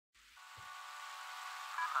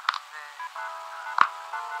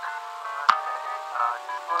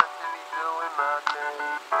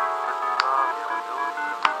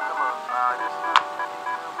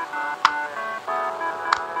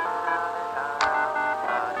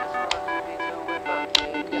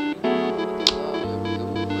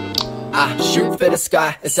I shoot for the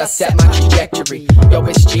sky as I set my trajectory. Yo,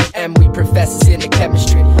 it's GM, we professors in the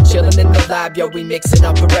chemistry. Chillin' in the lab, yo, we mixing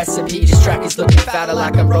up a recipe. This track is looking fatter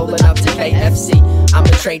like I'm rolling up to KFC. I'm a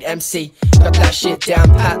trained MC, got that shit down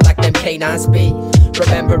pat like them K9s be.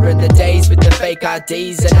 Remembering the days with the fake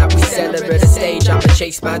IDs and how we celebrate the stage. I'ma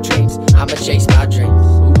chase my dreams, I'ma chase my dreams.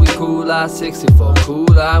 Ooh, we cool out 64,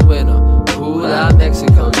 cool out winter, cool out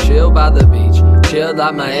Mexico, chill by the beach, chill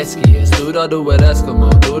like my Eskies. Do the with Eskimo,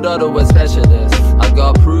 do the with specialist. I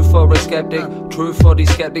got proof for a skeptic, truth for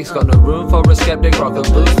these skeptics. Got no room for a skeptic, rock a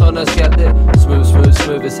boost on a skeptic. Smooth, smooth,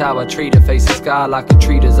 smooth is how I treat it. Face the sky like a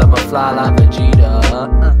treatise, I'ma fly like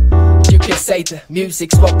Vegeta. You can say the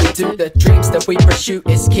music's what we do. The dreams that we pursue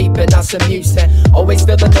is keeping us amused. And always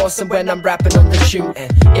feeling awesome when I'm rapping on the tune.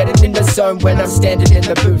 And getting in the zone when I'm standing in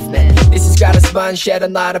the booth, man. This is Gratis Mind,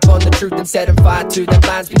 shedding light upon the truth and setting fire to the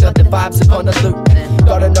lines. We got the vibes upon the loop.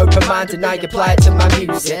 Got an open mind and I apply it to my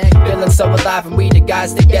music. Feeling so alive and we the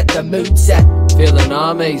guys that get the mood set. Feeling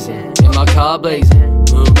amazing, in my car blazing.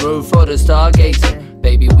 Moon for the stargazing.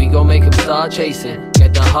 Baby, we gon' make 'em start chasing.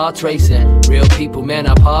 Get the hearts racing. Real people, man,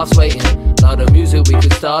 our paths waiting. Lot of music, we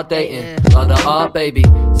could start dating. Lot of art, baby.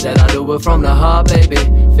 Said I do it from the heart, baby.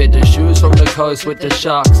 Fit the shoes from the coast with the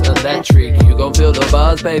sharks. Electric, you gon' feel the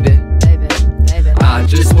buzz, baby. I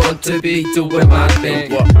just want to be doing my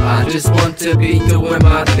thing. I just want to be doing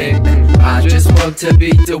my thing. I just want to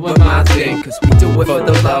be doing my thing. Cause we do it for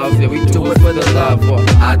the love, yeah, we do it for the love.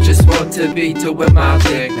 I just want to be doing my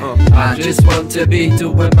thing. I just want to be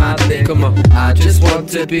doing my thing. Come on, I just want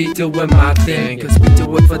to be doing my thing. Cause we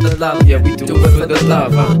do it for the love, yeah, we do it for the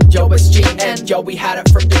love. Yo, it's GN, yo, we had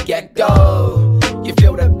it from the get-go. You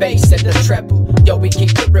feel the bass and the treble. Yo, we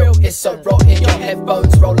keep it real, it's so raw in your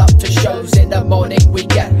headphones. Roll up to shows in the morning, we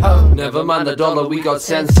get home. Never mind the dollar, we got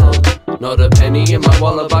sense on. Not a penny in my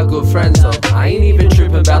wallet, by good friends though. I ain't even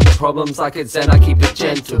tripping about the problems like it's zen, I keep it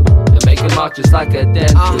gentle. And make it mark just like a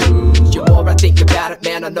dental. The more I think about it,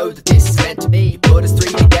 man, I know that this is meant to be. Put us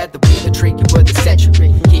three together, we the trinket with the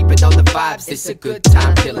century. Keep it on the vibes, this a good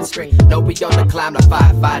time killing stream. No, we on the climb like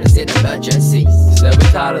firefighters in emergencies. Cause never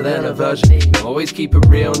tighter than a virgin. Always keep it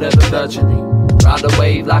real, never virgin. Ride the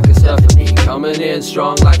wave like a surfer. Coming in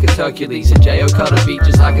strong like a Hercules. And J.O. cut a beat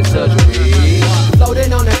just like a surgery.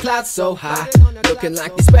 Floating on a cloud so high, looking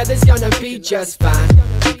like this weather's gonna be just fine.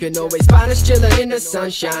 You can always find us chillin' in the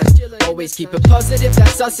sunshine. Always keep it positive,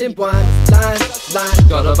 that's us in one line.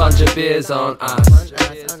 Got a bunch of beers on ice.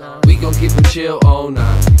 We gon' keep them chill all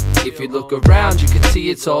night. If you look around, you can see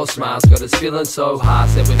it's all smiles. Got us feeling so high,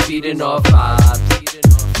 said we're feeding off vibes.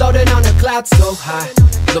 Floating on a cloud so high,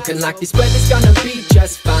 looking like this weather's gonna be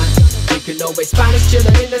just fine. You can always find us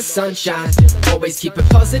chillin' in the sunshine. Always keep it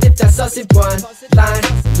positive, that's us in one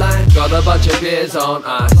line. Got a bunch of beers on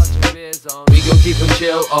ice. We gon' keep them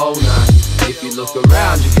chill all night. If you look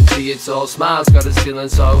around, you can see it's all smiles. Got us feeling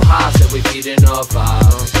so high, so we're feeding off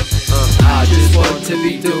vibes. I just want to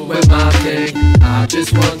be doing my thing. I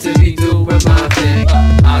just want to be doing my thing.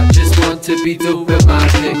 I just want to be doing my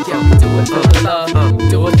thing. Yeah, do it for the love,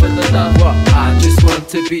 do it for the love. I just want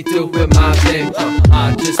to be doing my thing.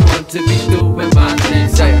 I just want to be doing my thing.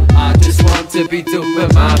 Say, I just want to be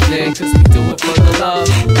doing my thing. Cause we do it for the love.